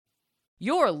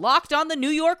You're Locked on the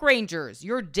New York Rangers,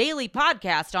 your daily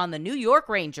podcast on the New York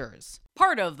Rangers.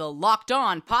 Part of the Locked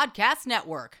On Podcast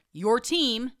Network, your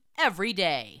team every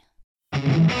day.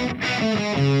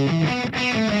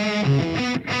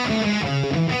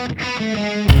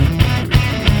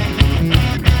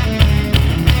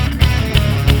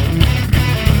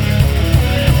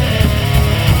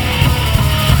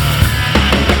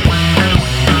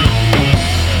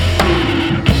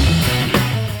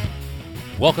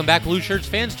 Welcome back, Blue Shirts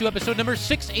fans, to episode number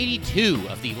 682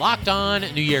 of the Locked On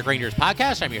New York Rangers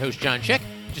podcast. I'm your host, John Chick.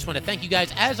 Just want to thank you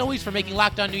guys, as always, for making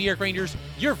Locked On New York Rangers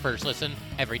your first listen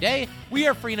every day. We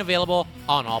are free and available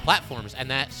on all platforms, and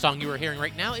that song you are hearing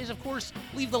right now is, of course,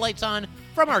 Leave the Lights On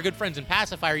from our good friends in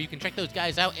Pacifier. You can check those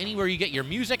guys out anywhere you get your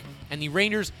music, and the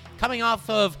Rangers coming off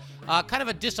of kind of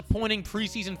a disappointing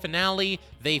preseason finale.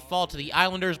 They fall to the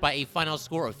Islanders by a final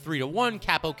score of 3-1.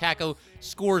 Kaapo Kakko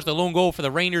scores the lone goal for the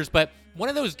Rangers, but one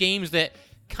of those games that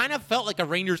kind of felt like a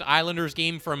Rangers-Islanders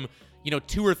game from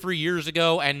 2 or 3 years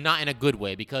ago, and not in a good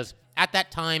way, because at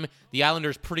that time, the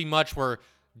Islanders pretty much were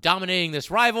dominating this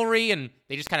rivalry, and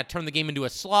they just kind of turned the game into a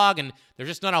slog, and there's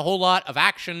just not a whole lot of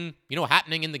action,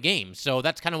 happening in the game. So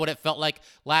that's kind of what it felt like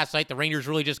last night. The Rangers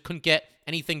really just couldn't get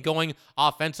anything going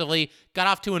offensively. Got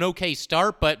off to an okay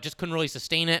start, but just couldn't really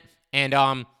sustain it. And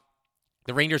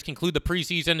the Rangers conclude the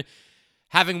preseason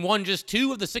having won just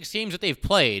 2 of the 6 games that they've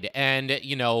played. And,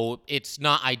 it's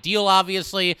not ideal,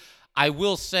 obviously. I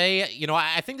will say,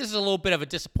 I think this is a little bit of a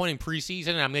disappointing preseason,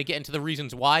 and I'm going to get into the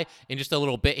reasons why in just a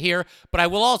little bit here. But I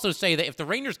will also say that if the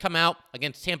Rangers come out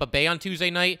against Tampa Bay on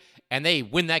Tuesday night and they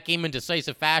win that game in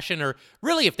decisive fashion, or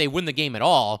really if they win the game at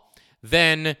all,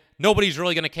 then nobody's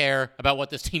really going to care about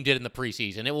what this team did in the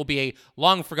preseason. It will be a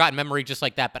long-forgotten memory just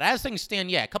like that. But as things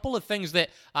stand, a couple of things that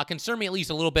concern me at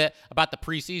least a little bit about the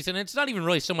preseason. It's not even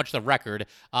really so much the record.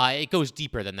 It goes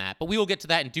deeper than that. But we will get to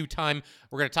that in due time.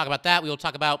 We're going to talk about that. We will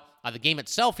talk about the game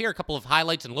itself here, a couple of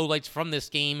highlights and lowlights from this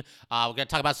game. We're going to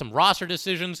talk about some roster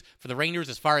decisions for the Rangers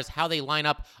as far as how they line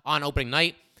up on opening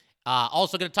night.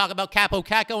 Also going to talk about Kaapo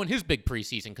Kakko and his big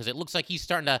preseason, because it looks like he's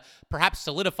starting to perhaps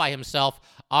solidify himself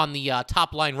on the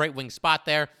top line right wing spot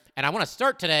there. And I want to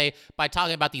start today by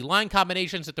talking about the line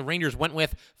combinations that the Rangers went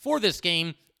with for this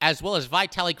game, as well as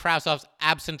Vitaly Kravtsov's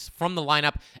absence from the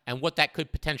lineup and what that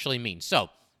could potentially mean. So,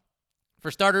 for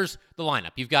starters, the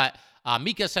lineup. You've got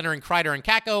Mika centering Kreider and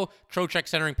Kakko, Trocheck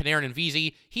centering Panarin and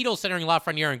Vesey, Chytil centering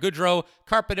Lafreniere and Goodrow,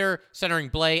 Carpenter centering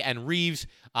Blais and Reeves.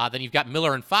 Then you've got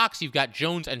Miller and Fox, you've got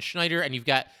Jones and Schneider, and you've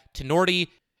got Tinordi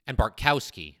and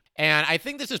Bartkowski. And I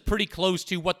think this is pretty close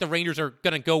to what the Rangers are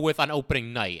going to go with on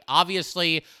opening night.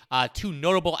 Obviously, 2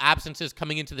 notable absences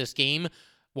coming into this game.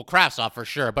 Well, Kravtsov for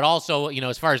sure, but also,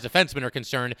 as far as defensemen are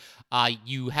concerned,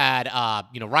 you had,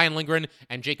 Ryan Lindgren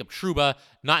and Jacob Trouba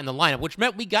not in the lineup, which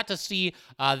meant we got to see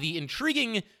the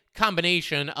intriguing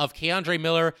combination of K'Andre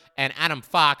Miller and Adam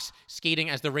Fox skating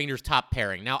as the Rangers' top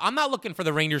pairing. Now, I'm not looking for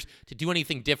the Rangers to do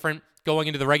anything different going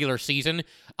into the regular season,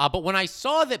 but when I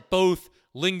saw that both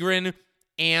Lindgren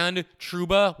and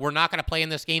Trouba were not going to play in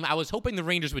this game, I was hoping the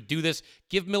Rangers would do this,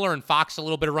 give Miller and Fox a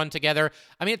little bit of run together.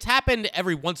 I mean, it's happened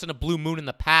every once in a blue moon in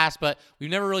the past, but we've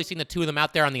never really seen the 2 of them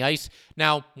out there on the ice.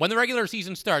 Now, when the regular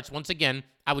season starts, once again,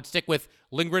 I would stick with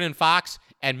Lindgren and Fox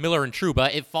and Miller and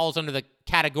Trouba. It falls under the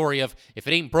category of if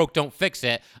it ain't broke, don't fix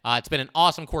it. It's been an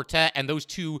awesome quartet, and those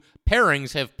 2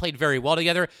 pairings have played very well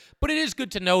together. But it is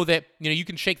good to know that, you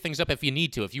can shake things up if you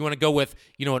need to. If you want to go with,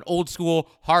 an old school,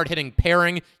 hard-hitting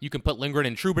pairing, you can put Lindgren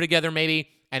and Trouba together maybe,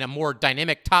 and a more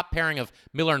dynamic top pairing of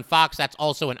Miller and Fox, that's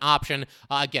also an option.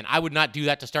 Again, I would not do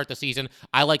that to start the season.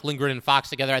 I like Lindgren and Fox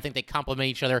together. I think they complement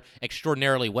each other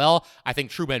extraordinarily well. I think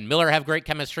Trouba and Miller have great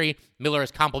chemistry. Miller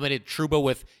has complemented Trouba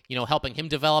with, helping him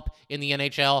develop in the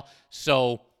NHL.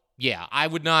 So, yeah, I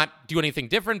would not do anything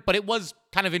different, but it was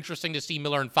kind of interesting to see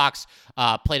Miller and Fox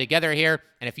play together here.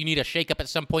 And if you need a shakeup at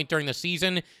some point during the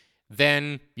season,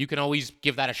 then you can always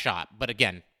give that a shot. But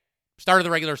again, start of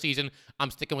the regular season,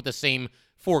 I'm sticking with the same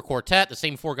 4 quartet, the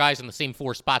same 4 guys in the same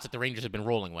 4 spots that the Rangers have been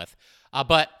rolling with.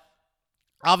 But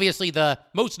obviously the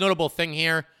most notable thing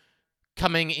here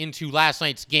coming into last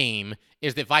night's game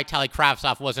is that Vitaly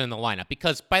Kravtsov wasn't in the lineup,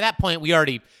 because by that point we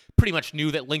already pretty much knew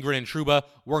that Lindgren and Trouba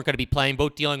weren't going to be playing,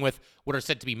 both dealing with what are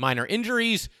said to be minor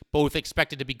injuries, both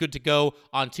expected to be good to go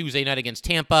on Tuesday night against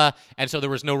Tampa, and so there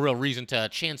was no real reason to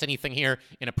chance anything here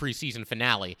in a preseason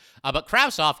finale. But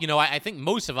Kravtsov, I think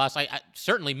most of us,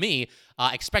 certainly me,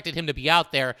 expected him to be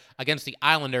out there against the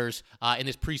Islanders in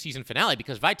this preseason finale,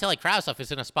 because Vitaly Kravtsov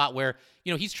is in a spot where,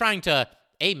 he's trying to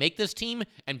A, make this team,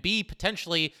 and B,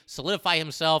 potentially solidify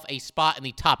himself a spot in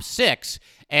the top 6,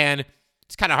 and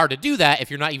it's kind of hard to do that if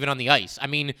you're not even on the ice. I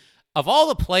mean, of all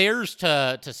the players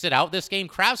to sit out this game,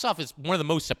 Kravtsov is one of the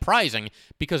most surprising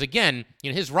because, again,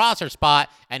 his roster spot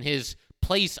and his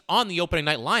place on the opening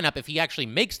night lineup, if he actually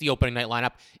makes the opening night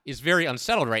lineup, is very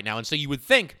unsettled right now. And so you would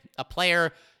think a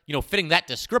player, fitting that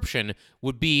description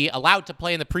would be allowed to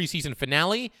play in the preseason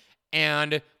finale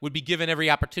and would be given every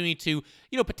opportunity to,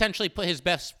 potentially put his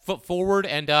best foot forward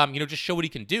and, just show what he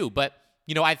can do. But,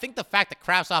 I think the fact that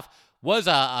Kravtsov was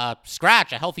a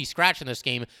healthy scratch in this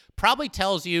game, probably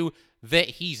tells you that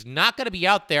he's not going to be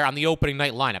out there on the opening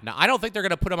night lineup. Now, I don't think they're going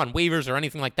to put him on waivers or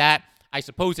anything like that. I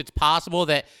suppose it's possible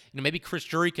that maybe Chris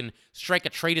Drury can strike a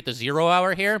trade at the 0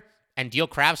 hour here and deal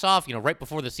Kravtsov, right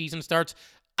before the season starts.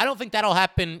 I don't think that'll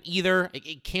happen either.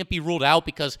 It can't be ruled out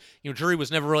because Drury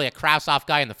was never really a Kravtsov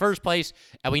guy in the first place,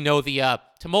 and we know the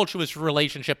tumultuous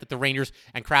relationship that the Rangers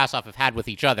and Kravtsov have had with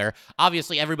each other.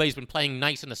 Obviously, everybody's been playing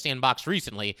nice in the sandbox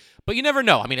recently, but you never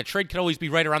know. I mean, a trade could always be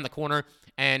right around the corner,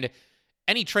 and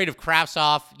any trade of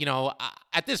Kravtsov,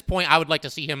 at this point, I would like to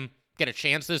see him get a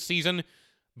chance this season.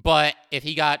 But if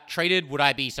he got traded, would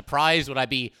I be surprised? Would I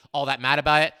be all that mad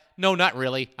about it? No, not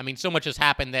really. I mean, so much has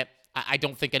happened that I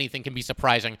don't think anything can be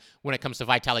surprising when it comes to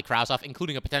Vitaly Kravtsov,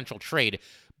 including a potential trade.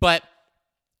 But,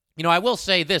 I will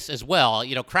say this as well.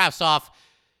 Kravtsov,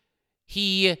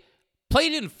 he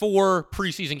played in 4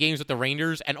 preseason games with the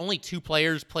Rangers, and only 2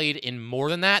 players played in more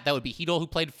than that. That would be Chytil, who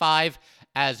played 5,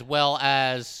 as well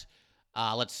as,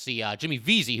 Jimmy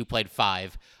Vesey, who played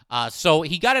 5. So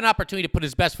he got an opportunity to put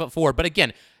his best foot forward. But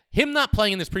again, him not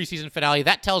playing in this preseason finale,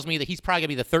 that tells me that he's probably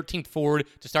going to be the 13th forward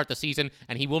to start the season,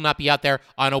 and he will not be out there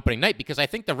on opening night because I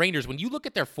think the Rangers, when you look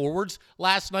at their forwards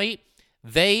last night,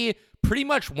 they pretty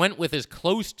much went with as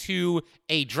close to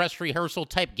a dress rehearsal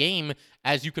type game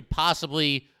as you could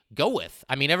possibly go with.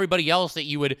 I mean, everybody else that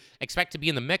you would expect to be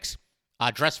in the mix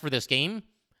dressed for this game.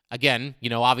 Again,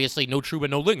 obviously no Trouba,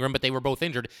 no Lindgren, but they were both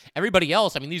injured. Everybody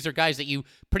else, I mean, these are guys that you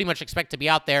pretty much expect to be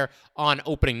out there on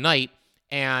opening night,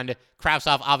 and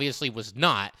Kravtsov obviously was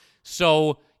not.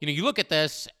 So, you look at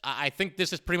this, I think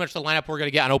this is pretty much the lineup we're going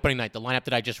to get on opening night, the lineup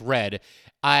that I just read.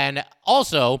 And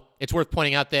also, it's worth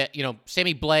pointing out that,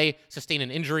 Sammy Blais sustained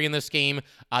an injury in this game.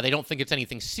 They don't think it's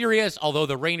anything serious, although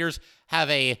the Rangers have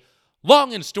a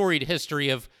long and storied history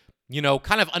of,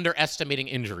 kind of underestimating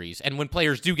injuries. And when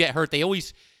players do get hurt, they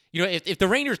always... if the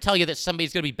Rangers tell you that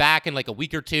somebody's going to be back in like a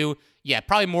week or 2, yeah,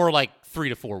 probably more like 3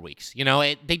 to 4 weeks.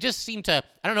 They just seem to,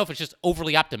 I don't know if it's just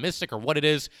overly optimistic or what it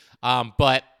is,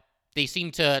 but they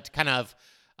seem to kind of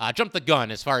jump the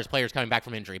gun as far as players coming back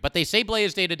from injury. But they say Blais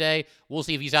is day-to-day. We'll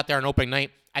see if he's out there on opening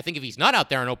night. I think if he's not out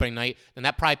there on opening night, then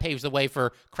that probably paves the way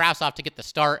for Kravtsov to get the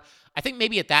start. I think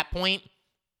maybe at that point,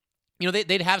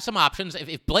 they'd have some options.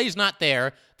 If Blais not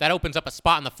there, that opens up a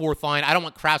spot on the 4th line. I don't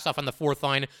want Kravtsov on the 4th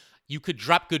line. You could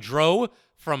drop Gaudreau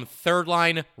from 3rd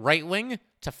line right wing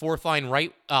to 4th line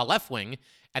left wing,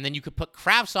 and then you could put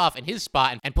Kravtsov in his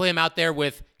spot and play him out there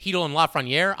with Chytil and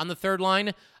Lafreniere on the 3rd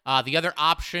line. The other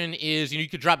option is you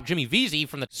could drop Jimmy Vesey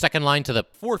from the 2nd line to the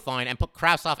 4th line and put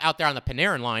Kravtsov out there on the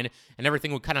Panarin line, and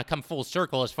everything would kind of come full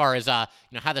circle as far as how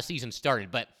the season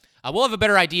started. But we'll have a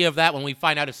better idea of that when we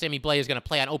find out if Sammy Blais is going to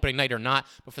play on opening night or not.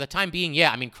 But for the time being,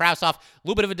 yeah, I mean, Kravtsov, a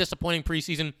little bit of a disappointing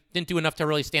preseason, didn't do enough to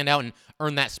really stand out and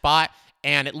earn that spot.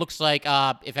 And it looks like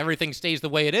if everything stays the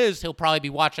way it is, he'll probably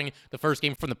be watching the first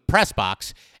game from the press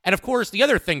box. And of course, the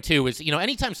other thing too is,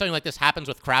 anytime something like this happens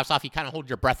with Kravtsov, you kind of hold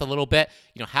your breath a little bit.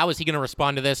 How is he going to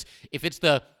respond to this? If it's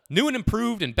the new and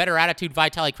improved and better attitude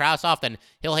Vitaly Kravtsov, then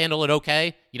he'll handle it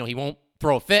okay. He won't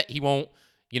throw a fit. He won't,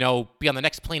 be on the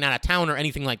next plane out of town or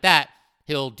anything like that.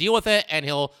 He'll deal with it and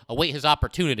he'll await his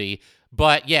opportunity.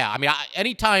 But yeah, I mean,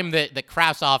 anytime that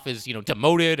Kravtsov is,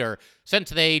 demoted or sent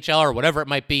to the AHL or whatever it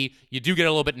might be, you do get a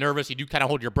little bit nervous. You do kind of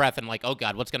hold your breath and like, oh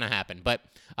God, what's going to happen? But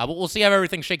we'll see how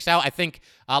everything shakes out. I think,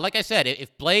 like I said,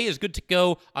 if Blais is good to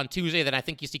go on Tuesday, then I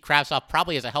think you see Kravtsov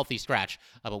probably as a healthy scratch,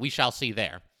 but we shall see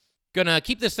there. Gonna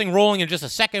keep this thing rolling in just a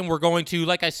second. We're going to,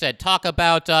 like I said, talk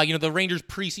about, the Rangers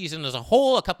preseason as a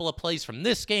whole, a couple of plays from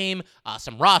this game,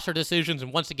 some roster decisions,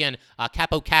 and once again,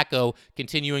 Kaapo Kakko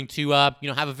continuing to,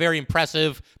 have a very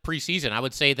impressive preseason. I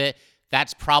would say that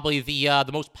that's probably the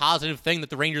most positive thing that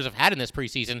the Rangers have had in this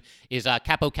preseason is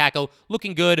Kaapo Kakko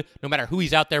looking good no matter who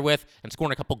he's out there with and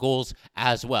scoring a couple goals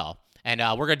as well. And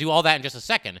we're going to do all that in just a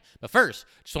second. But first,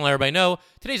 just want to let everybody know,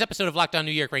 today's episode of Locked On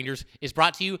New York Rangers is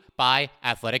brought to you by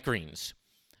Athletic Greens.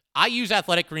 I use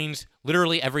Athletic Greens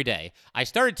literally every day. I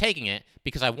started taking it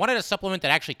because I wanted a supplement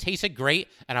that actually tasted great,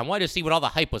 and I wanted to see what all the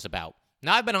hype was about.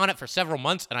 Now I've been on it for several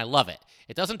months, and I love it.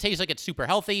 It doesn't taste like it's super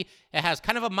healthy. It has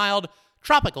kind of a mild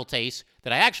tropical taste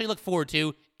that I actually look forward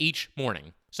to each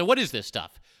morning. So what is this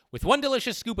stuff? With one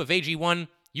delicious scoop of AG1,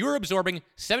 you are absorbing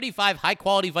 75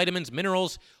 high-quality vitamins,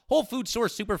 minerals, whole food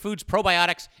source superfoods,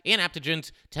 probiotics, and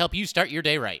adaptogens to help you start your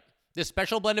day right. This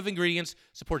special blend of ingredients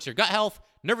supports your gut health,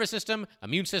 nervous system,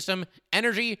 immune system,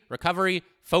 energy, recovery,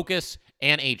 focus,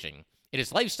 and aging. It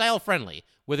is lifestyle friendly,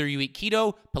 whether you eat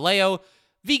keto, paleo,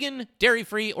 vegan,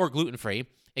 dairy-free, or gluten-free.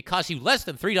 It costs you less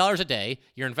than $3 a day.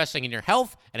 You're investing in your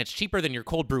health, and it's cheaper than your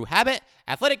cold brew habit.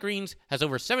 Athletic Greens has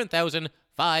over 7,000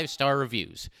 5-star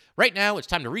reviews. Right now, it's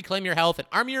time to reclaim your health and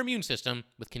arm your immune system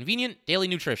with convenient daily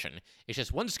nutrition. It's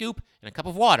just one scoop and a cup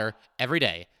of water every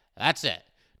day. That's it.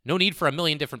 No need for a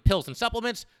million different pills and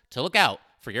supplements to look out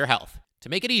for your health. To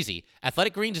make it easy,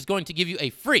 Athletic Greens is going to give you a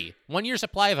free 1-year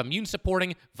supply of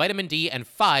immune-supporting vitamin D and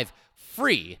 5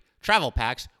 free travel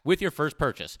packs with your first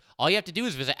purchase. All you have to do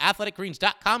is visit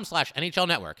athleticgreens.com/NHL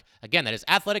Network. Again, that is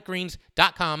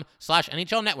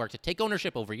athleticgreens.com/NHL Network to take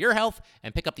ownership over your health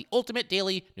and pick up the ultimate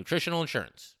daily nutritional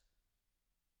insurance.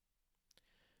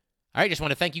 All right, just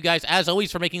want to thank you guys, as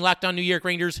always, for making Locked On New York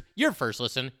Rangers your first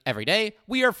listen every day.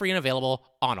 We are free and available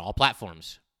on all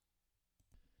platforms.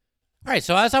 All right,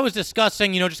 so as I was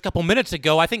discussing, just a couple minutes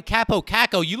ago, I think Kaapo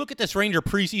Kakko, you look at this Ranger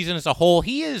preseason as a whole,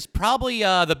 he is probably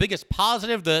the biggest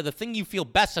positive, the thing you feel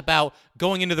best about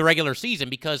going into the regular season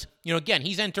because, again,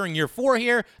 he's entering year 4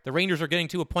 here. The Rangers are getting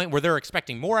to a point where they're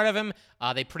expecting more out of him.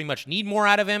 They pretty much need more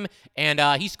out of him,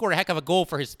 and he scored a heck of a goal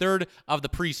for his 3rd of the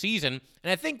preseason.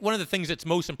 And I think one of the things that's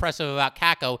most impressive about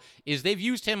Kakko is they've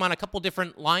used him on a couple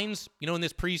different lines, in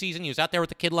this preseason. He was out there with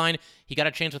the kid line. He got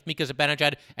a chance with Mika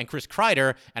Zibanejad and Chris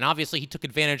Kreider, and obviously he took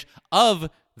advantage of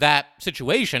that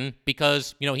situation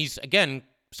because, he's, again,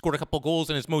 scored a couple goals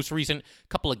in his most recent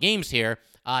couple of games here.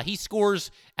 He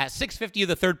scores at 6:50 of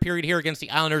the 3rd period here against the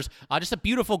Islanders. Just a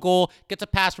beautiful goal. Gets a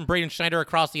pass from Braden Schneider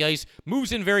across the ice,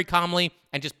 moves in very calmly,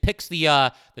 and just picks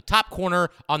the top corner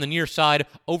on the near side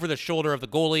over the shoulder of the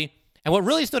goalie. And what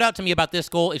really stood out to me about this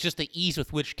goal is just the ease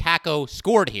with which Kakko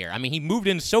scored here. I mean, he moved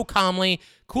in so calmly,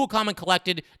 cool, calm, and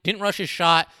collected, didn't rush his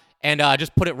shot, and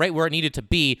just put it right where it needed to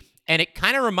be. And it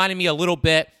kind of reminded me a little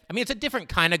bit, it's a different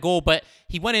kind of goal, but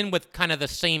he went in with kind of the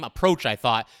same approach, I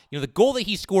thought. The goal that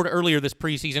he scored earlier this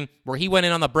preseason, where he went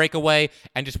in on the breakaway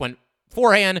and just went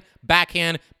forehand,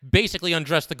 backhand, basically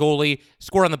undressed the goalie,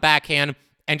 scored on the backhand,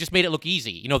 and just made it look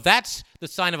easy. That's the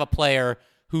sign of a player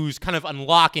who's kind of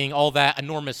unlocking all that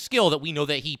enormous skill that we know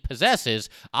that he possesses.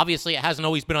 Obviously, it hasn't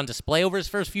always been on display over his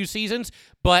first few seasons,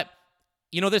 but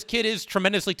this kid is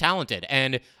tremendously talented,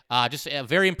 and just a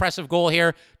very impressive goal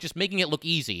here, just making it look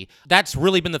easy. That's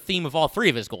really been the theme of all 3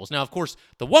 of his goals. Now, of course,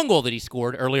 the one goal that he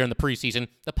scored earlier in the preseason,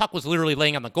 the puck was literally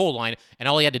laying on the goal line, and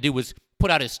all he had to do was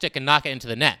put out his stick and knock it into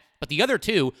the net. But the other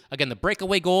 2, again, the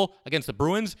breakaway goal against the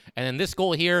Bruins, and then this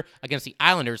goal here against the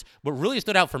Islanders, what really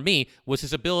stood out for me was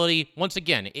his ability, once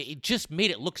again, it just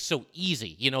made it look so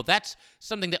easy. That's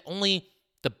something that only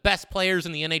the best players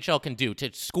in the NHL can do,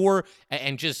 to score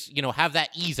and just, have that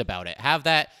ease about it. Have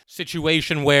that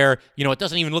situation where, it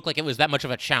doesn't even look like it was that much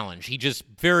of a challenge. He just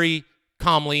very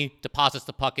calmly deposits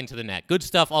the puck into the net. Good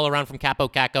stuff all around from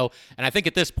Kaapo Kakko. And I think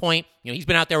at this point, he's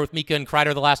been out there with Mika and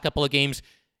Kreider the last couple of games.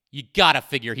 You got to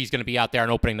figure he's going to be out there on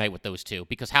opening night with those 2,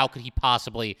 because how could he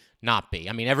possibly not be?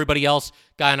 Everybody else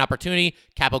got an opportunity.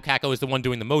 Kaapo Kakko is the one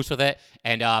doing the most with it,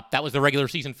 and that was the regular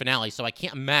season finale, so I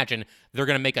can't imagine they're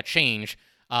going to make a change.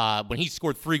 When he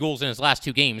scored 3 goals in his last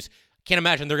 2 games, can't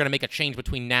imagine they're going to make a change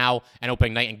between now and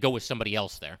opening night and go with somebody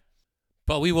else there.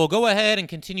 But we will go ahead and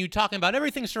continue talking about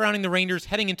everything surrounding the Rangers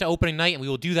heading into opening night, and we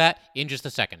will do that in just a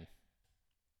second.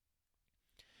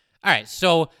 All right,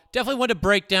 so definitely want to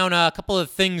break down a couple of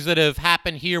things that have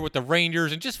happened here with the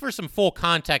Rangers, and just for some full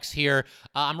context here,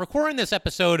 I'm recording this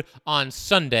episode on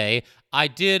Sunday. I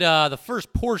did the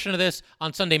first portion of this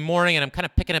on Sunday morning, and I'm kind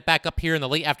of picking it back up here in the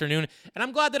late afternoon, and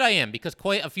I'm glad that I am, because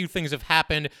quite a few things have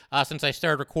happened since I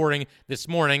started recording this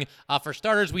morning. For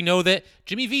starters, we know that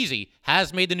Jimmy Vesey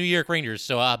has made the New York Rangers,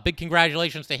 so big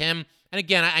congratulations to him. And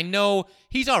again, I know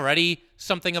he's already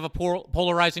something of a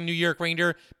polarizing New York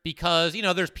Ranger because,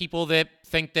 there's people that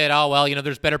think that,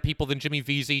 there's better people than Jimmy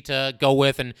Vesey to go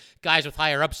with and guys with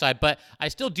higher upside. But I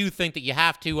still do think that you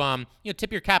have to,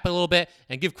 tip your cap a little bit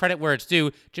and give credit where it's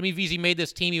due. Jimmy Vesey made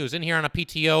this team. He was in here on a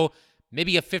PTO,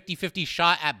 maybe a 50-50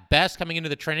 shot at best coming into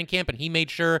the training camp, and he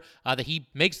made sure that he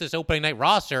makes this opening night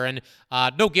roster, and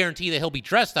no guarantee that he'll be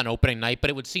dressed on opening night, but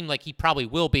it would seem like he probably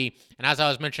will be. And as I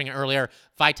was mentioning earlier,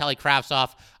 Vitaly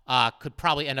Kravtsov could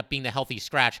probably end up being the healthy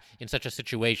scratch in such a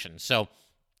situation. So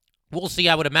we'll see.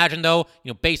 I would imagine, though,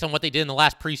 based on what they did in the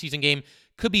last preseason game,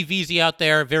 could be Vesey out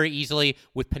there very easily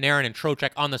with Panarin and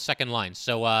Trocheck on the second line.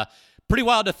 So pretty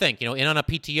wild to think, in on a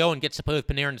PTO and get to play with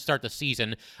Panarin to start the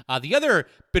season. The other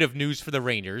bit of news for the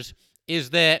Rangers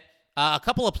is that a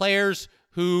couple of players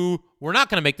who were not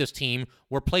going to make this team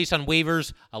were placed on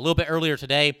waivers a little bit earlier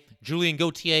today. Julien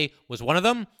Gauthier was one of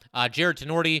them. Jarred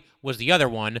Tinordi was the other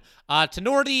one.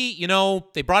 Tinordi,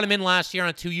 they brought him in last year on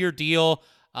a 2-year deal,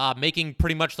 making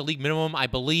pretty much the league minimum, I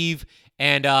believe.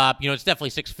 And, it's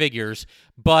definitely 6 figures.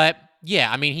 But,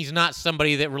 yeah, I mean, he's not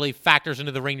somebody that really factors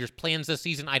into the Rangers' plans this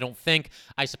season, I don't think.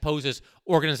 I suppose his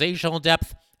organizational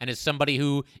depth and as somebody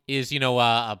who is,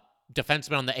 a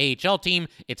defenseman on the AHL team,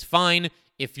 it's fine.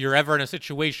 If you're ever in a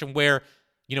situation where,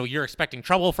 you're expecting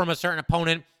trouble from a certain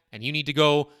opponent and you need to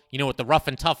go, with the rough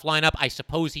and tough lineup, I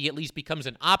suppose he at least becomes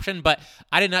an option. But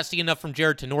I did not see enough from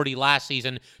Jarred Tinordi last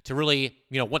season to really,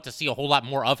 want to see a whole lot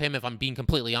more of him, if I'm being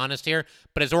completely honest here.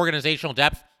 But his organizational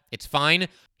depth, it's fine.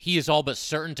 He is all but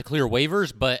certain to clear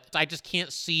waivers, but I just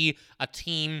can't see a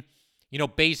team,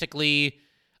 basically,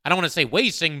 I don't want to say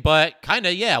wasting, but kind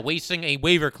of, wasting a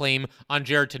waiver claim on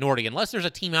Jarred Tinordi. Unless there's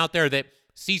a team out there that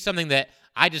sees something that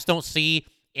I just don't see,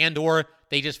 and or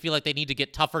they just feel like they need to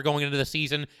get tougher going into the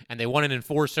season and they want an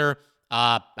enforcer.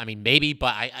 Maybe,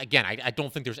 but I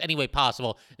don't think there's any way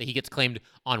possible that he gets claimed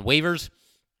on waivers.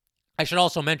 I should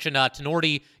also mention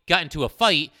Tinordi got into a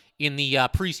fight in the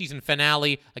preseason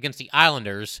finale against the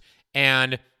Islanders.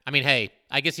 And, I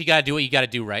guess you got to do what you got to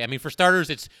do, right? For starters,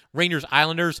 it's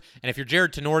Rangers-Islanders. And if you're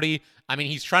Jarred Tinordi,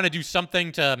 he's trying to do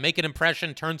something to make an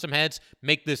impression, turn some heads,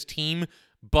 make this team.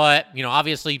 But,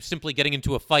 obviously simply getting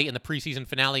into a fight in the preseason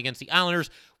finale against the Islanders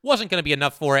wasn't going to be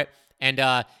enough for it.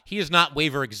 And he is not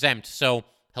waiver exempt. So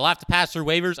he'll have to pass through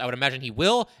waivers. I would imagine he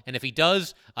will. And if he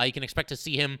does, you can expect to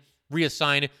see him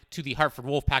reassigned to the Hartford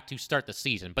Wolfpack to start the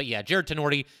season. But yeah, Jarred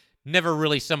Tinordi, never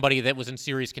really somebody that was in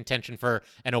serious contention for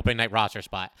an opening night roster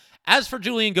spot. As for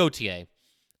Julien Gauthier,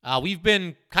 we've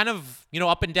been kind of,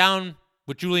 up and down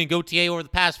with Julien Gauthier over the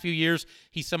past few years.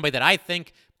 He's somebody that I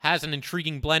think has an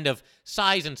intriguing blend of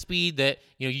size and speed that,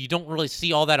 you don't really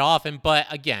see all that often. But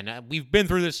again, we've been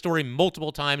through this story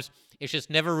multiple times. It's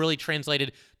just never really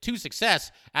translated to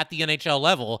success at the NHL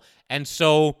level. And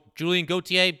so Julien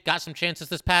Gauthier got some chances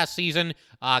this past season,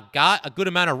 got a good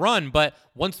amount of run. But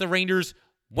once the Rangers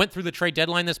went through the trade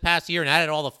deadline this past year and added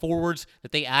all the forwards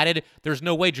that they added, there's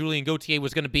no way Julien Gauthier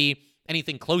was going to be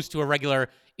anything close to a regular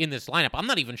in this lineup. I'm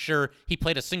not even sure he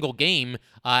played a single game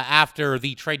after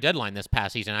the trade deadline this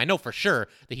past season. I know for sure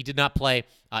that he did not play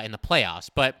in the playoffs.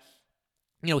 But,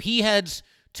 he heads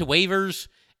to waivers.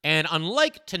 And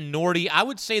unlike Tinordi, I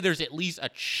would say there's at least a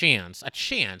chance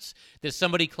that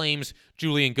somebody claims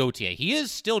Julien Gauthier. He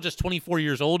is still just 24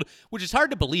 years old, which is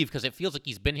hard to believe because it feels like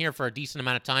he's been here for a decent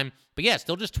amount of time. But yeah,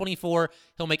 still just 24.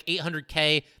 He'll make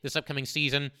 $800K this upcoming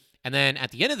season. And then at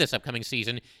the end of this upcoming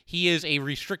season, he is a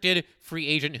restricted free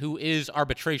agent who is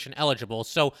arbitration eligible.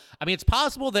 So, it's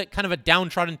possible that kind of a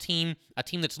downtrodden team, a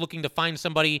team that's looking to find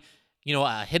somebody,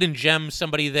 a hidden gem,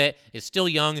 somebody that is still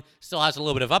young, still has a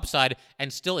little bit of upside,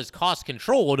 and still is cost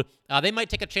controlled, they might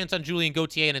take a chance on Julien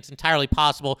Gauthier, and it's entirely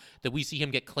possible that we see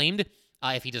him get claimed.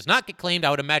 If he does not get claimed,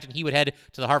 I would imagine he would head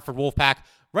to the Hartford Wolfpack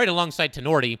right alongside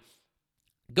Tinordi.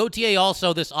 Gauthier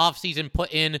also this offseason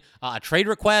put in a trade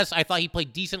request. I thought he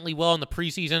played decently well in the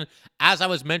preseason. As I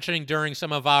was mentioning during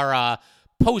some of our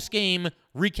post-game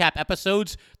recap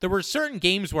episodes, there were certain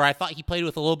games where I thought he played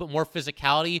with a little bit more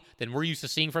physicality than we're used to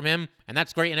seeing from him, and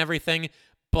that's great and everything,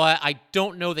 but I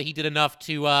don't know that he did enough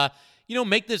to,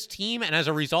 make this team, and as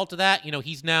a result of that,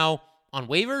 he's now on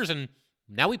waivers, and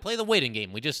now we play the waiting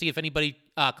game. We just see if anybody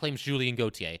claims Julien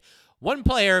Gauthier. One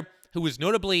player who was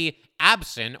notably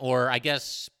absent, or I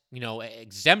guess,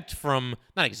 exempt from,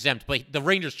 not exempt, but the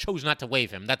Rangers chose not to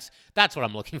waive him. That's what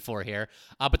I'm looking for here.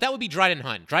 But that would be Dryden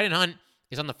Hunt. Dryden Hunt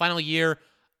is on the final year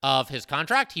of his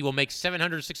contract. He will make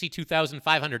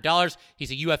 $762,500. He's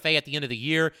a UFA at the end of the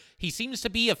year. He seems to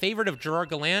be a favorite of Gerard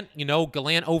Gallant.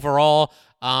 Gallant overall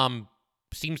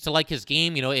seems to like his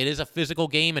game. It is a physical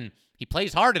game, and he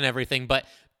plays hard and everything, but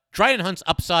Dryden Hunt's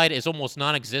upside is almost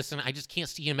non-existent. I just can't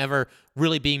see him ever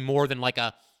really being more than like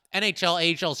a NHL,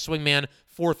 AHL swingman,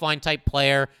 fourth-line type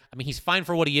player. He's fine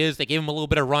for what he is. They gave him a little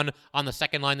bit of run on the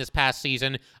second line this past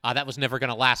season. That was never going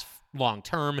to last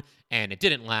long-term, and it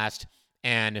didn't last.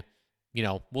 And,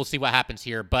 we'll see what happens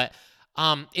here. But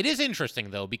it is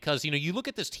interesting, though, because, you look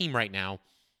at this team right now,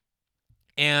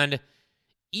 and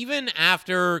even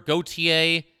after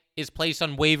Gauthier is placed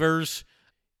on waivers,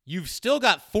 you've still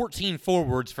got 14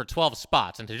 forwards for 12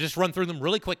 spots. And to just run through them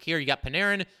really quick here, you got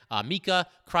Panarin, Mika,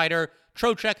 Kreider,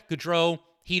 Trocheck, Gaudreau,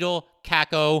 Hedl,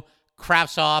 Kakko,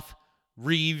 Kravtsov,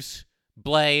 Reeves,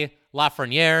 Blais,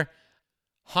 Lafreniere,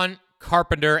 Hunt,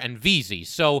 Carpenter, and Vesey.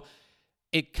 So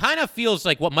it kind of feels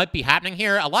like what might be happening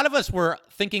here. A lot of us were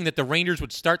thinking that the Rangers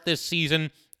would start this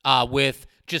season with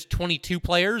just 22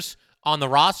 players on the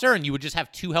roster, and you would just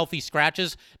have 2 healthy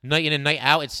scratches night in and night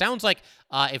out. It sounds like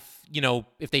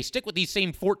if they stick with these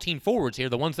same 14 forwards here,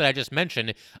 the ones that I just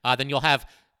mentioned, then you'll have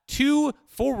 2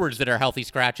 forwards that are healthy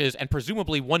scratches and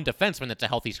presumably 1 defenseman that's a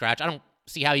healthy scratch. I don't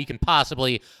see how you can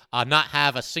possibly not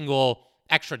have a single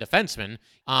extra defenseman.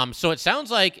 So it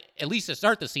sounds like, at least to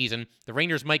start the season, the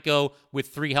Rangers might go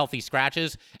with 3 healthy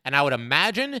scratches, and I would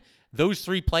imagine those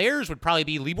 3 players would probably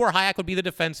be Libor Hajek would be the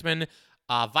defenseman,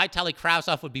 Vitaly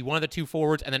Kravtsov would be one of the 2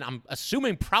 forwards, and then I'm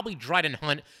assuming probably Dryden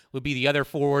Hunt would be the other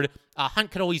forward.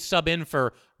 Hunt could always sub in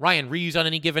for Ryan Reeves on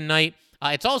any given night.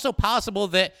 It's also possible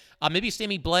that maybe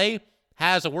Sammy Blais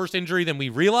has a worse injury than we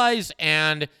realize,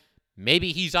 and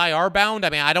maybe he's IR bound. I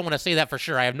mean, I don't want to say that for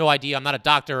sure. I have no idea. I'm not a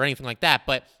doctor or anything like that.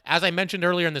 But as I mentioned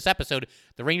earlier in this episode,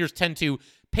 the Rangers tend to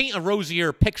paint a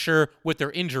rosier picture with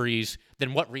their injuries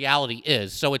than what reality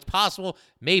is. So it's possible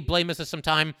maybe Blais misses some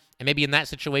time, and maybe in that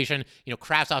situation,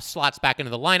 Kravtsov slots back into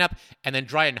the lineup, and then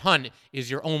Dryden Hunt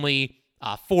is your only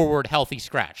forward healthy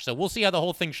scratch. So we'll see how the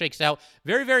whole thing shakes out.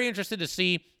 Very, very interested to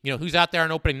see, who's out there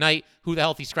on opening night, who the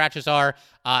healthy scratches are.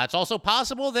 It's also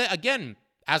possible that, again,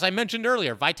 as I mentioned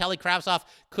earlier, Vitaly Kravtsov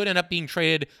could end up being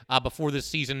traded before this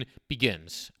season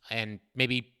begins. And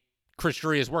maybe Chris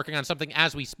Drury is working on something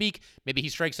as we speak. Maybe he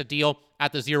strikes a deal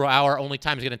at the 0 hour. Only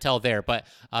time's going to tell there. But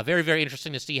very, very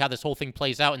interesting to see how this whole thing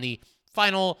plays out in the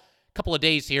final couple of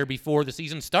days here before the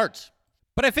season starts.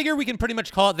 But I figure we can pretty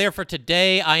much call it there for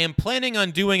today. I am planning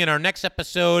on doing in our next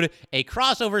episode a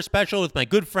crossover special with my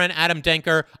good friend Adam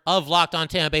Denker of Locked On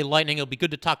Tampa Bay Lightning. It'll be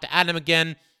good to talk to Adam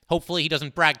again. Hopefully he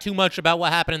doesn't brag too much about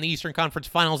what happened in the Eastern Conference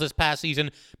Finals this past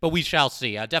season, but we shall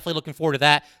see. Definitely looking forward to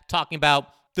that, talking about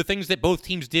the things that both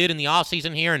teams did in the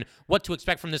offseason here and what to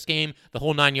expect from this game, the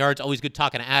whole 9 yards. Always good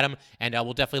talking to Adam, and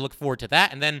we'll definitely look forward to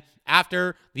that. And then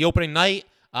after the opening night,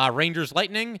 Rangers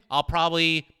Lightning, I'll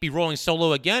probably be rolling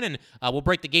solo again, and we'll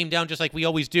break the game down just like we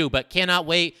always do, but cannot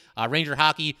wait. Ranger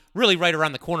hockey really right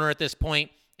around the corner at this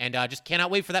point, and just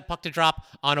cannot wait for that puck to drop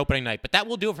on opening night. But that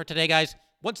will do it for today, guys.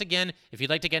 Once again, if you'd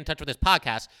like to get in touch with this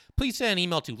podcast, please send an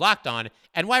email to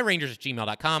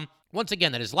lockedonnyrangers@gmail.com. Once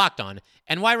again, that is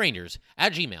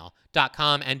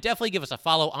lockedonnyrangers@gmail.com. And definitely give us a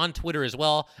follow on Twitter as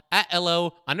well,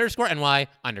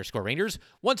 @LO_NY_Rangers.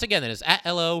 Once again, that is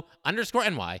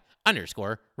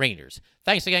 @LO_NY_Rangers.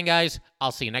 Thanks again, guys.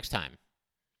 I'll see you next time.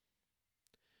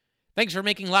 Thanks for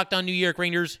making Locked On New York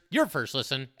Rangers your first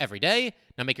listen every day.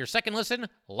 Now make your second listen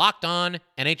Locked On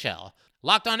NHL.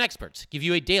 Locked On experts give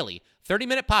you a daily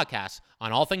 30-minute podcast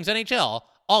on all things NHL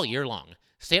all year long.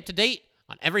 Stay up to date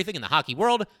on everything in the hockey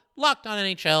world. Locked On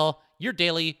NHL, your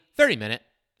daily 30-minute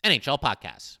NHL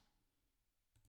podcast.